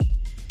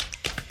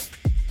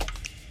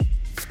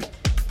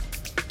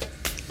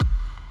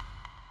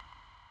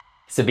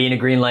Sabina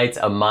greenlights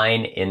a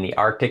mine in the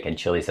Arctic, and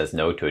Chile says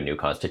no to a new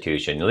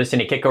constitution. You listen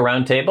to Kitco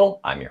Roundtable.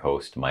 I'm your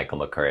host, Michael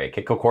McCurry.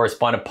 Kitco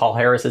correspondent Paul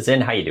Harris is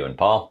in. How you doing,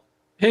 Paul?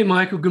 Hey,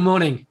 Michael. Good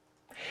morning.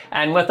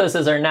 And with us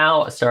is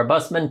Arnau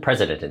Starbussman,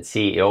 President and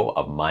CEO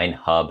of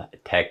MineHub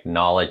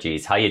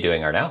Technologies. How you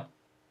doing, Arnau?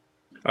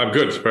 I'm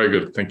good. Very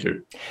good. Thank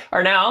you.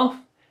 Arnau,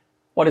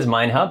 what is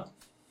MineHub?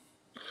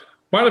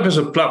 MineHub is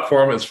a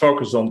platform. It's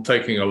focused on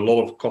taking a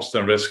lot of cost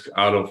and risk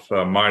out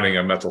of mining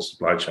and metal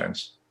supply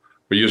chains.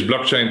 We use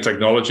blockchain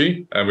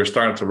technology, and we're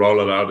starting to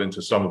roll it out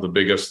into some of the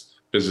biggest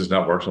business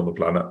networks on the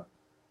planet.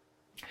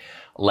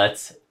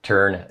 Let's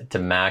turn to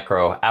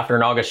macro. After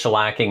an August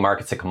shellacking,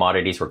 markets and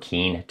commodities were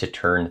keen to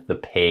turn the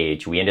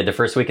page. We ended the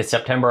first week of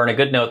September on a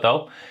good note,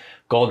 though.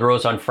 Gold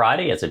rose on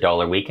Friday as the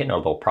dollar weakened,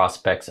 although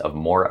prospects of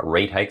more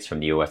rate hikes from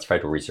the U.S.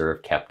 Federal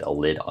Reserve kept a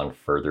lid on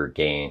further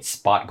gains.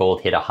 Spot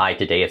gold hit a high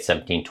today at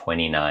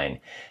 $1,729.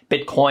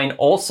 Bitcoin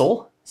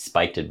also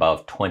spiked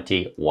above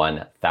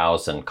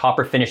 21,000.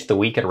 Copper finished the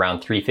week at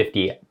around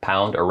 $3.50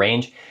 pound a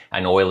range,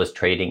 and oil is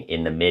trading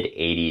in the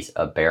mid-80s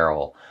a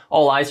barrel.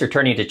 All eyes are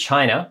turning to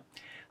China.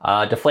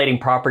 Deflating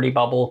property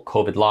bubble,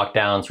 COVID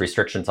lockdowns,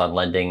 restrictions on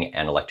lending,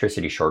 and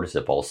electricity shortages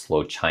have all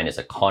slowed China's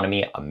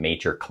economy, a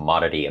major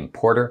commodity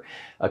importer.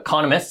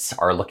 Economists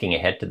are looking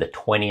ahead to the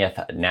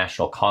 20th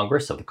National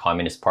Congress of the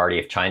Communist Party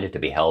of China to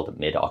be held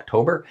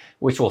mid-October,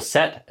 which will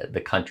set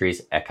the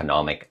country's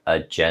economic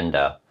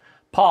agenda.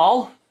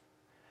 Paul,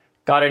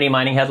 got any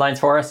mining headlines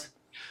for us?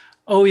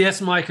 Oh, yes,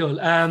 Michael.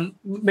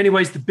 Many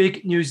ways, the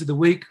big news of the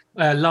week.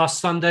 Last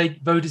Sunday,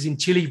 voters in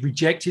Chile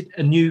rejected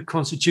a new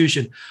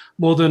constitution.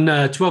 More than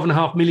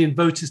 12.5 million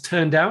voters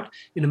turned out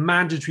in a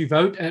mandatory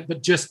vote,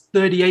 but just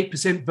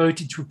 38%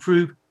 voted to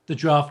approve the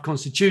draft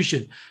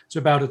constitution.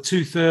 So about a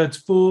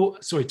two-thirds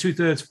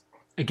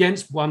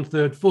against,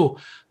 one-third for.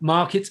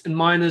 Markets and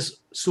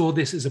miners saw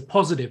this as a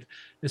positive,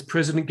 as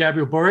President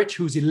Gabriel Boric,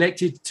 who was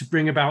elected to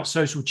bring about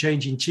social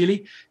change in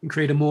Chile and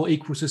create a more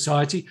equal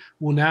society,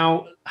 will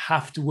now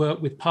have to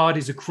work with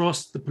parties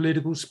across the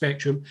political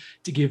spectrum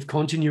to give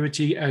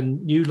continuity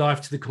and new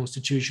life to the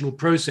constitutional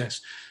process.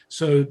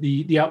 So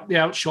the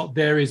outshot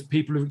there is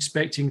people are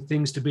expecting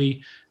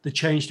the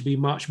change to be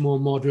much more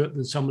moderate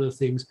than some of the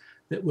things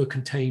that were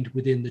contained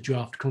within the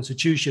draft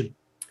constitution.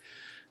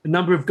 A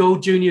number of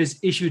gold juniors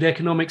issued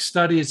economic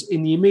studies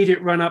in the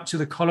immediate run-up to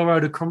the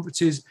Colorado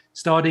conferences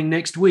starting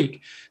next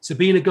week.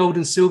 Sabina Gold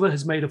and Silver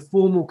has made a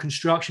formal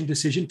construction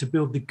decision to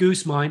build the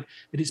Goose Mine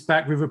at its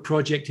Back River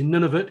project in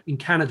Nunavut in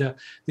Canada.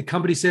 The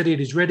company said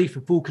it is ready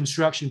for full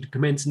construction to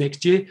commence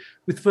next year,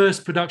 with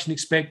first production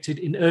expected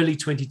in early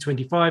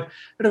 2025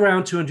 at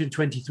around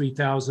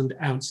 223,000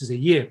 ounces a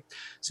year.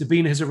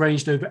 Sabina has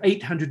arranged over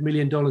 $800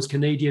 million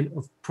Canadian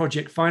of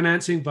project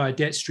financing via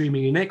debt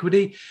streaming and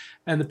equity,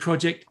 and the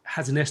project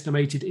has an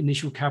estimated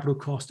initial capital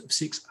cost of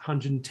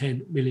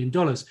 $610 million.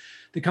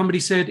 The company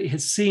said it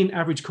has seen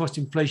average cost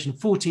inflation of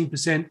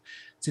 14%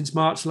 since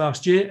March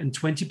last year and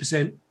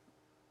 20%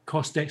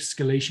 cost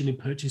escalation in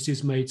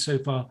purchases made so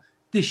far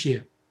this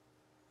year.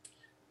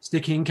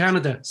 Sticking in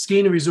Canada,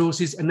 Skeena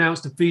Resources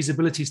announced a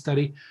feasibility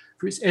study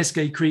for its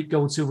Eskay Creek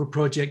gold-silver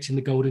project in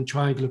the Golden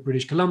Triangle of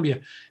British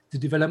Columbia. The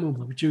development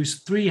will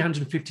produce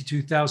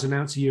 352,000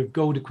 ounces a year of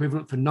gold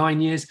equivalent for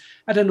 9 years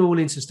at an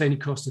all-in sustaining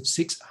cost of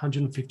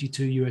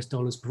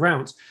 $652 per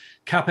ounce.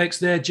 Capex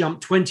there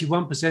jumped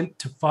 21%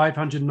 to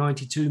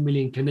 592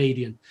 million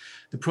Canadian.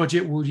 The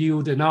project will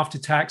yield an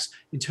after-tax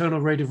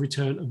internal rate of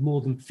return of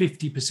more than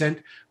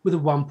 50% with a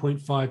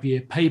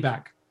 1.5-year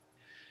payback.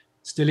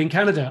 Still in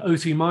Canada,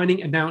 O3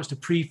 Mining announced a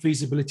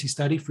pre-feasibility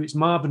study for its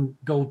Marban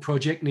gold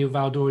project near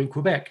Val-d'Or in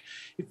Quebec.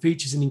 It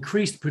features an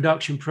increased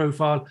production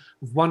profile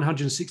of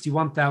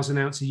 161,000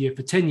 ounces a year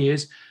for 10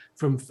 years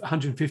from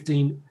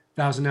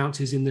 115,000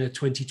 ounces in the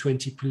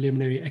 2020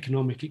 preliminary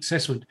economic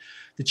assessment.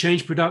 The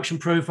changed production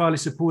profile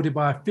is supported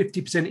by a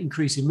 50%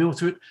 increase in mill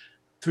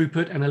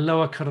throughput and a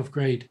lower cut-off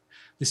grade.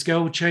 The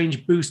scale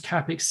change boosts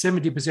CapEx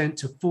 70%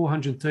 to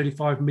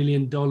 $435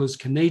 million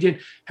Canadian.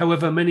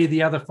 However, many of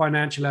the other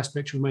financial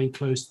aspects remain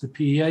close to the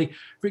PEA.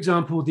 For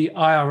example, the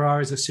IRR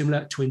is a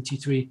similar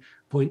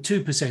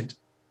 23.2%.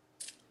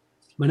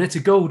 Moneta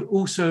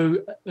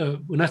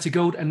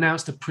Gold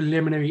announced a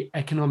preliminary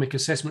economic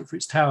assessment for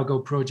its Tower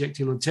Gold project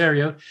in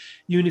Ontario,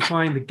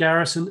 unifying the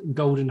Garrison and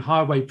Golden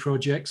Highway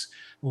projects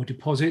or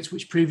deposits,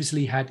 which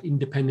previously had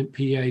independent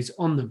PEAs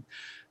on them.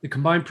 The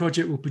combined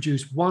project will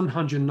produce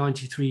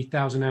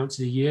 193,000 ounces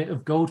a year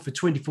of gold for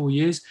 24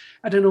 years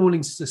at an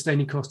all-in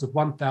sustaining cost of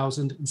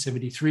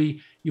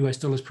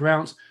 $1,073 per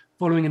ounce,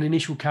 following an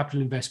initial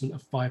capital investment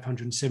of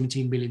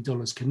 $517 million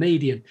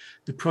Canadian.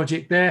 The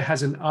project there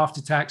has an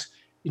after-tax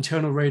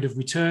internal rate of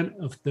return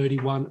of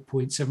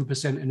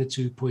 31.7% and a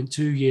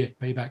 2.2-year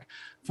payback.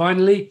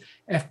 Finally,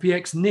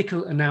 FPX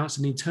Nickel announced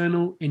an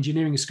internal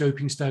engineering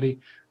scoping study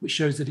which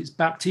shows that its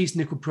Baptiste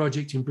nickel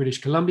project in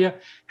British Columbia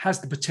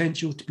has the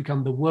potential to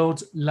become the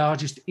world's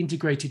largest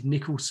integrated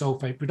nickel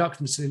sulfate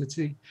production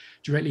facility,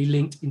 directly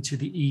linked into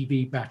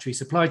the EV battery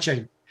supply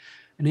chain.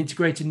 An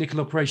integrated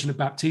nickel operation at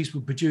Baptiste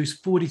will produce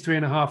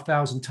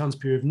 43,500 tons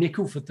per year of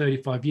nickel for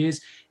 35 years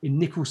in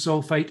nickel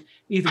sulfate,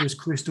 either as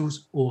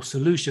crystals or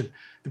solution.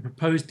 The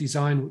proposed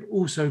design would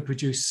also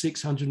produce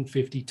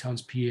 650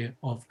 tons per year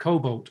of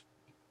cobalt.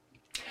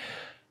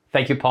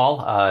 Thank you,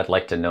 Paul. I'd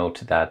like to note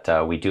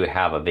that we do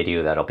have a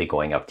video that'll be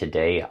going up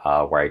today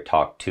where I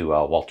talked to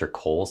Walter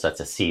Coles, that's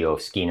a CEO of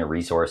Skeena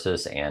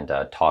Resources, and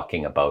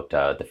talking about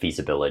the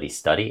feasibility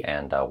study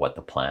and what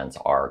the plans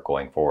are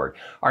going forward.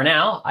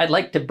 Arnau, I'd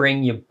like to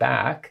bring you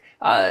back.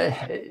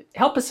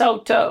 Help us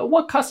out.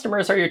 What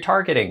customers are you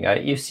targeting?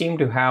 You seem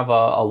to have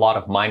a lot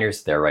of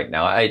miners there right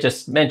now. I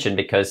just mentioned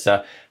because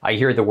I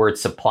hear the word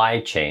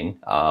supply chain,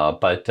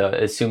 but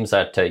it assumes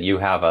that you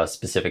have a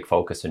specific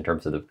focus in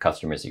terms of the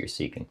customers that you're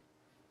seeking.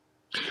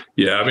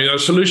 Yeah, I mean, our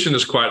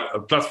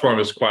platform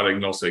is quite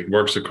agnostic,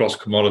 works across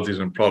commodities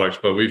and products,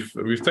 but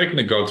we've taken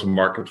a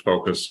go-to-market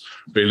focus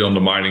really on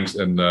the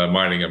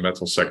mining and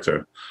metal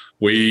sector.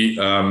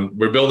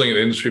 We're building an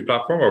industry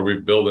platform, or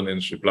we've built an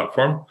industry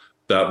platform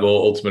that will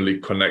ultimately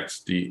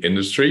connect the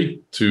industry.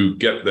 To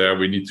get there,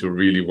 we need to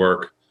really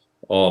work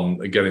on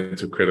getting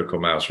to critical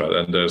mass, right?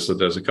 And there's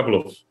a couple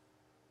of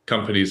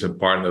companies and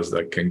partners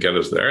that can get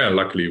us there, and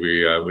luckily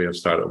we have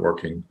started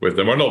working with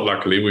them. Or not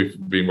luckily, we've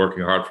been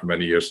working hard for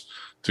many years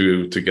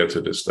to get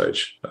to this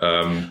stage.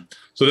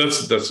 So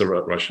that's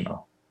the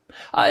rationale.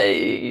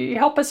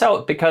 Help us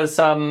out, because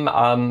I've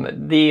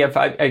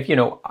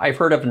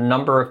heard of a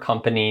number of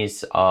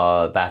companies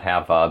that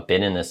have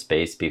been in this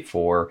space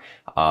before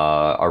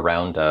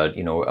around a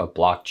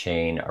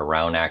blockchain,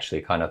 around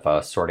actually kind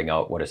of sorting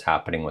out what is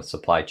happening with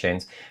supply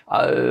chains.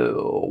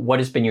 What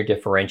has been your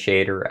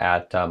differentiator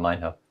at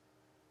MineHub?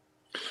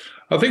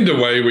 I think the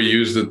way we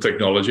use the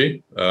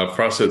technology,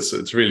 for us,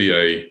 it's really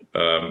a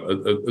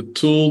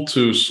tool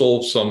to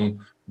solve some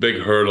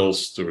big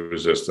hurdles to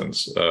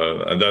resistance,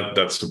 and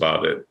that's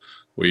about it.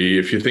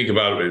 If you think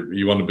about it,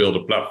 you want to build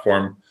a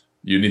platform,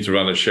 you need to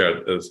run a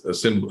shared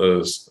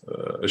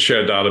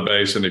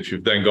database, and if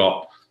you've then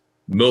got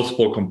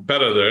multiple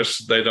competitors,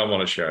 they don't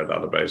want to share a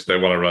database. They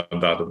want to run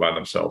data by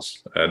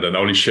themselves, and then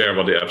only share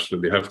what they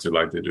absolutely have to,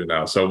 like they do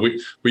now. So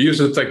we use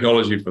the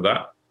technology for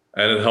that,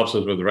 and it helps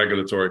us with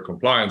regulatory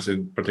compliance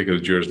in particular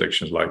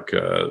jurisdictions like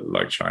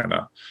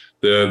China.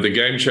 The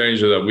game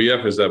changer that we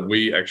have is that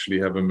we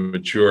actually have a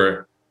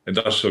mature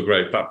industrial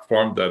grade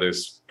platform that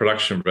is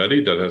production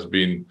ready, that has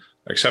been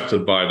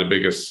accepted by the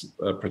biggest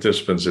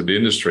participants in the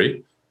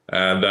industry,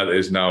 and that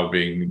is now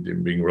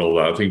being rolled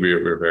out. I think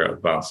we're very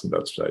advanced in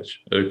that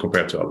stage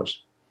compared to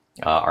others.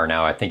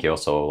 Arnau, I think you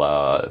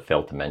also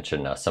failed to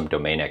mention some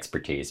domain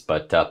expertise,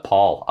 but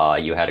Paul,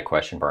 you had a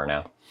question for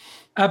Arnau.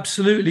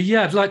 Absolutely.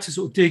 Yeah, I'd like to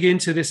sort of dig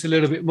into this a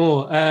little bit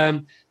more.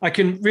 I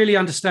can really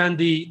understand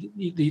the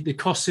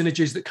cost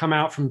synergies that come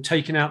out from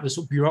taking out the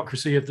sort of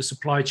bureaucracy of the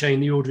supply chain,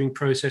 the ordering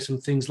process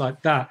and things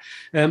like that.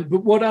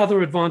 But what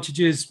other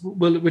advantages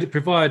will it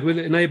provide? Will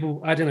it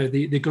enable, I don't know,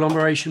 the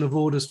agglomeration of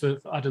orders for,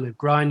 I don't know,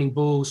 grinding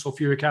balls,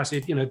 sulfuric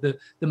acid,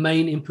 the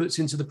main inputs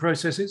into the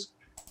processes?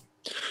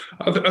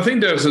 I think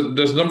there's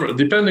a number,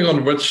 depending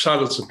on which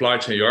side of the supply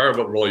chain you are,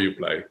 what role you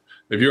play.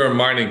 If you're a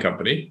mining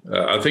company,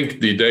 I think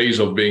the days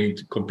of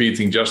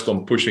competing just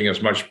on pushing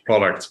as much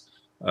product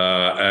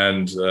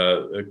and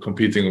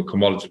competing on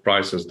commodity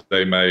prices,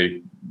 they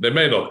may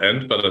not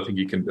end, but I think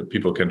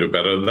people can do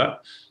better than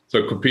that.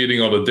 So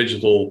competing on a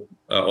digital,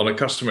 on a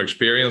customer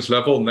experience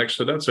level next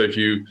to that. So if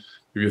you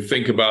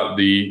think about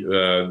the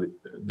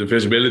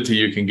visibility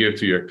you can give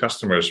to your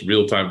customers,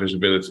 real-time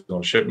visibility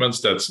on shipments,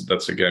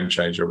 that's a game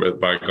changer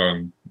by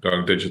going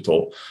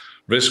digital.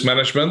 Risk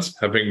management,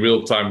 having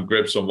real-time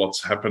grips on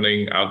what's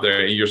happening out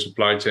there in your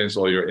supply chains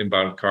or your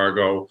inbound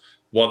cargo,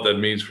 what that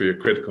means for your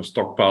critical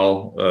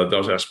stockpile,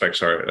 those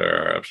aspects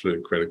are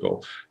absolutely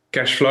critical.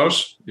 Cash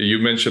flows, you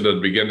mentioned at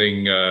the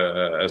beginning,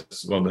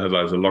 as one of the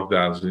headlines, the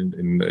lockdowns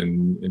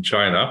in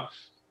China.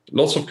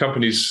 Lots of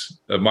companies,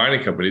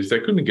 mining companies,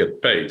 they couldn't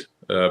get paid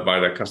by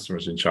their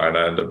customers in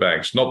China and the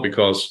banks, not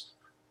because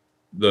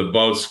the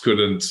boats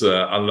couldn't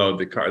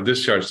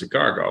discharge the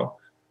cargo,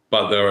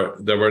 but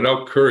there were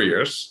no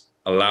couriers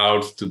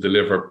allowed to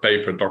deliver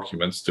paper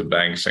documents to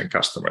banks and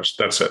customers.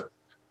 That's it,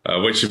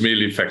 which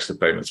immediately affects the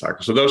payment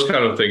cycle. So those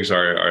kind of things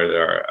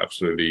are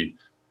absolutely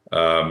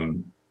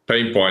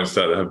pain points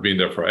that have been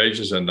there for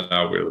ages, and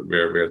now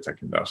we're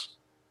attacking those.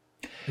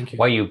 Thank you.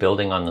 Why are you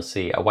building on the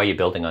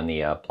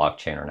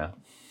blockchain or now?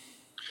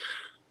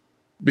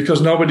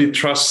 Because nobody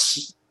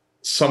trusts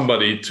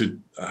somebody to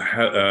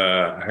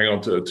hang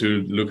on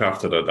to look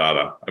after the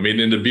data. I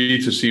mean, in the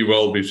B2C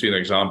world, we've seen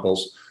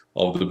examples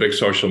of the big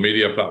social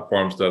media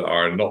platforms that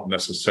are not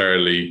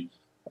necessarily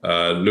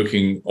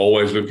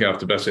always looking after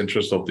the best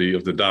interest of the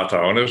data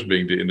owners,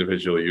 being the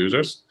individual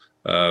users.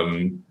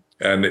 And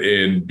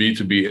in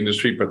B2B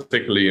industry,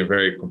 particularly in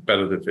very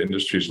competitive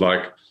industries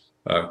like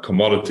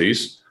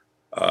commodities,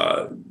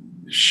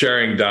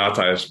 sharing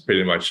data is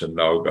pretty much a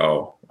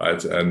no-go,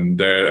 right? And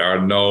there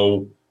are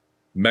no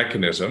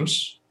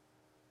mechanisms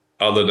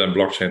other than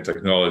blockchain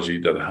technology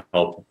that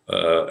help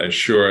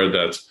ensure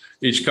that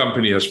each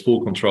company has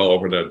full control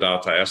over their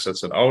data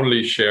assets and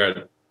only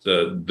share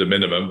the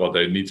minimum what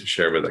they need to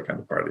share with their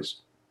counterparties.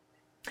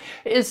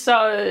 Is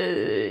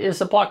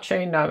the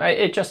blockchain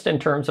it just in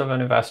terms of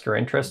an investor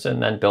interest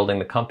and then building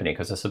the company,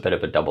 because it's a bit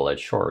of a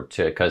double-edged sword,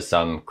 because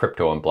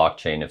crypto and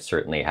blockchain have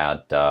certainly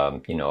had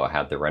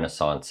had the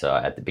renaissance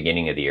at the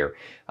beginning of the year.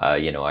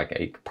 I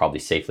could probably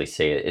safely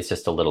say it's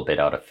just a little bit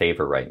out of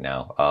favor right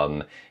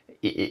now.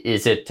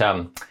 Is it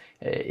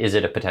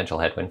a potential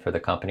headwind for the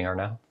company or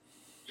now?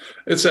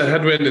 It's a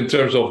headwind in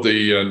terms of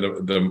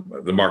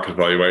the market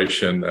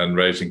valuation and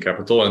raising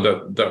capital in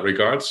that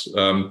regards,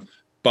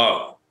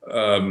 but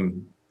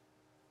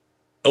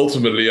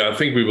ultimately, I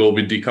think we will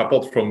be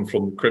decoupled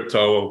from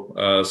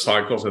crypto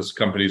cycles as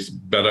companies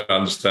better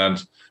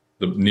understand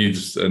the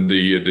needs and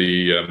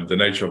the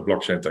nature of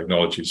blockchain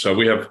technology. So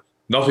we have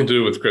nothing to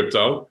do with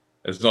crypto.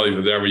 It's not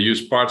even there. We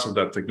use parts of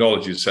that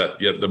technology set,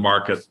 yet the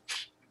market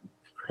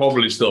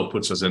probably still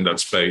puts us in that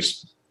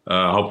space,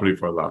 hopefully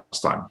for the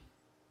last time.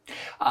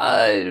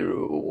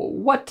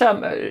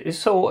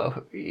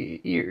 So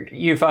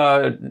you've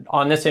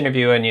on this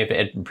interview and you've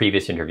in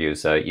previous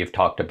interviews, you've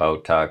talked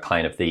about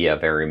kind of the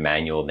very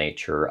manual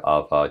nature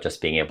of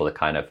just being able to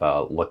kind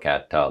of look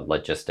at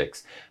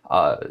logistics.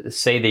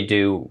 Say the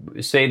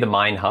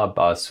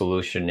MineHub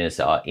solution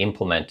is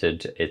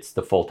implemented, it's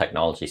the full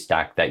technology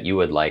stack that you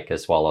would like,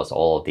 as well as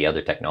all of the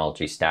other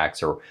technology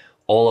stacks or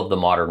all of the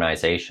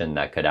modernization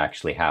that could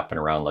actually happen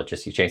around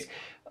logistics chains.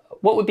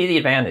 What would be the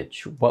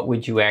advantage? What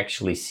would you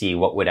actually see?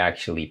 What would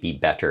actually be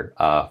better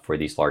for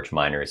these large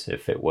miners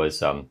if it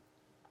was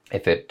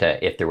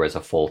if there was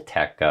a full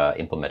tech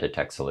implemented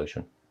tech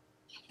solution?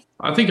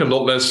 I think a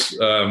lot less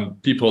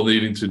people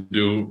needing to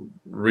do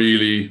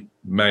really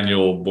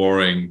manual,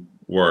 boring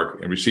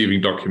work and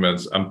receiving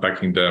documents,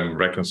 unpacking them,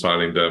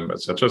 reconciling them,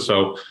 etc.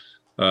 So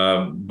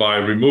by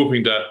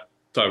removing that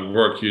type of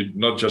work, you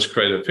not just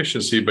create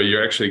efficiency, but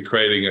you're actually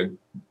creating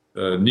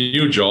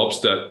new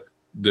jobs that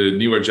the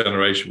newer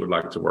generation would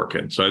like to work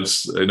in. So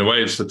it's, in a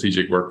way, it's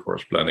strategic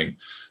workforce planning.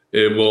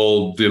 It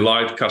will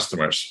delight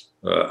customers.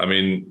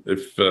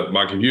 If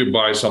Mark, if you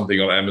buy something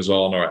on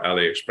Amazon or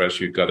AliExpress,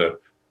 you've got a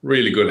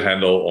really good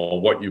handle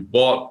on what you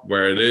bought,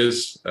 where it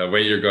is,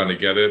 when you're going to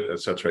get it,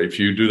 etc. If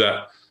you do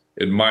that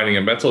in mining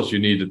and metals, you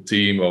need a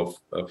team of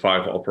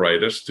 5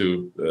 operators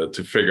to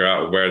figure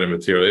out where the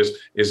material is.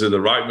 Is it the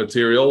right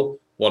material?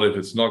 What if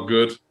it's not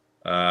good?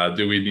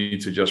 Do we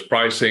need to adjust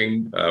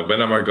pricing?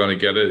 When am I going to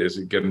get it? Is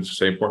it getting to the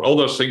same port? All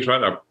those things,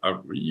 right,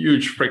 are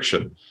huge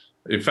friction.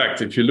 In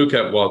fact, if you look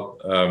at what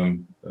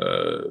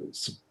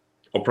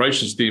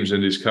operations teams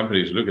in these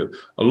companies look at,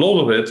 a lot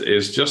of it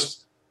is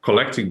just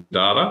collecting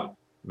data,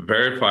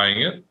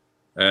 verifying it,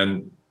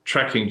 and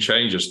tracking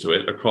changes to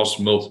it across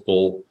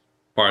multiple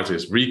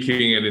parties,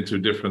 rekeying it into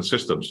different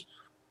systems.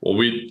 Well,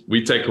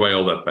 we take away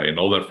all that pain,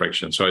 all that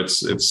friction. So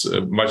it's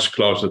much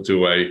closer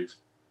to a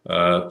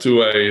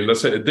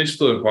let's say a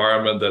digital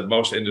environment that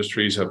most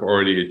industries have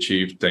already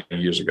achieved 10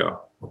 years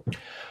ago.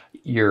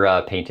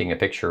 You're painting a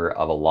picture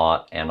of a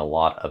lot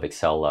of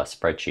Excel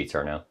spreadsheets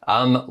are now.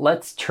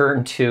 Let's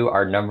turn to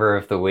our number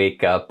of the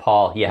week.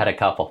 Paul, you had a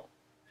couple.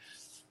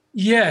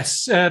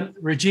 Yes,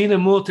 Regina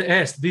Morta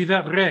Est,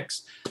 Vivat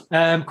Rex.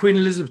 Queen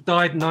Elizabeth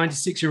died,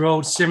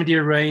 96-year-old,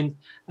 70-year reign.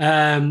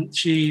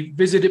 She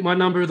visited my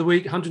number of the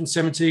week,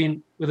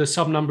 117, with a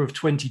sub number of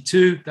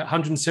 22. That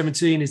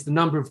 117 is the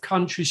number of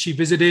countries she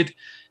visited,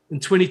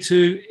 and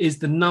 22 is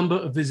the number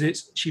of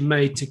visits she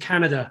made to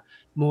Canada,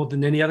 more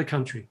than any other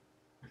country.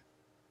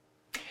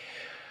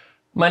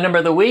 My number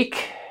of the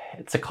week,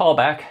 it's a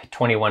callback,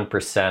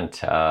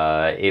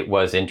 21%. It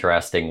was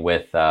interesting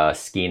with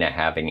Skeena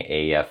having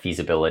a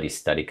feasibility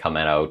study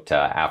coming out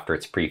after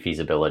its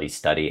pre-feasibility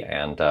study,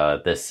 and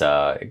this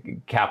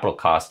capital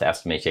cost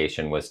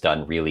estimation was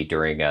done really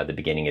during the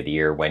beginning of the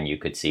year when you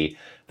could see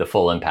the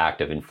full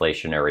impact of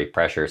inflationary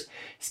pressures.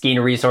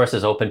 Skeena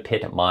Resources open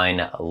pit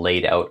mine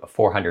laid out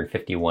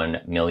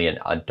 $451 million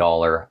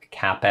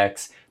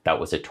capex. That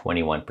was a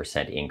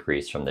 21%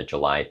 increase from the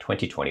July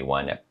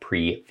 2021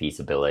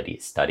 pre-feasibility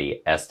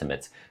study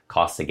estimates.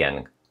 Costs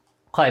again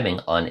climbing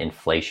on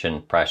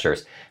inflation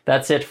pressures.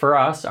 That's it for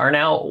us.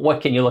 Arnel,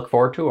 what can you look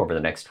forward to over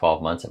the next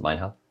 12 months at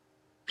MineHub?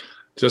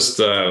 Just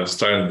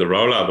starting the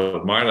rollout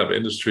of MineHub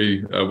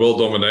industry. World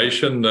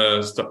domination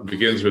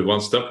begins with one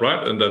step,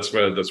 right? And that's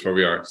where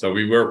we are. So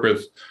we work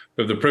with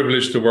the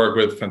privilege to work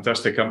with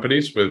fantastic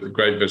companies with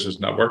great business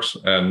networks,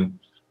 and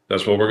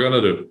that's what we're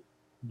going to do.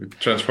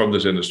 Transform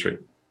this industry.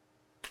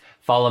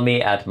 Follow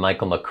me at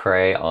Michael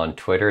McRae on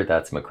Twitter.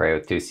 That's McRae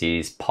with 2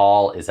 C's.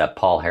 Paul is at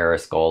Paul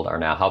Harris Gold. Or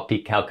now, how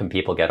can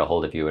people get a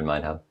hold of you in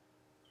MineHub?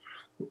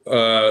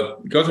 Go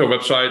to our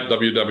website,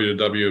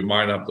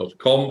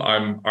 www.minehub.com.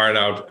 I'm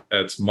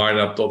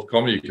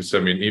arnout@minehub.com. You can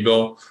send me an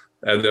email.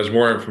 And there's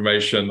more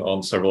information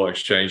on several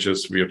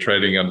exchanges. We are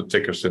trading on the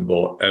ticker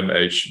symbol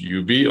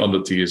MHUB on the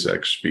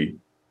TSXV.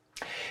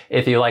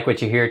 If you like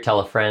what you hear,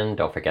 tell a friend.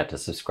 Don't forget to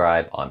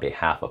subscribe. On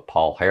behalf of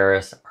Paul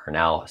Harris,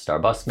 Arnel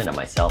Starbusman, and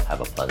myself, have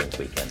a pleasant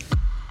weekend.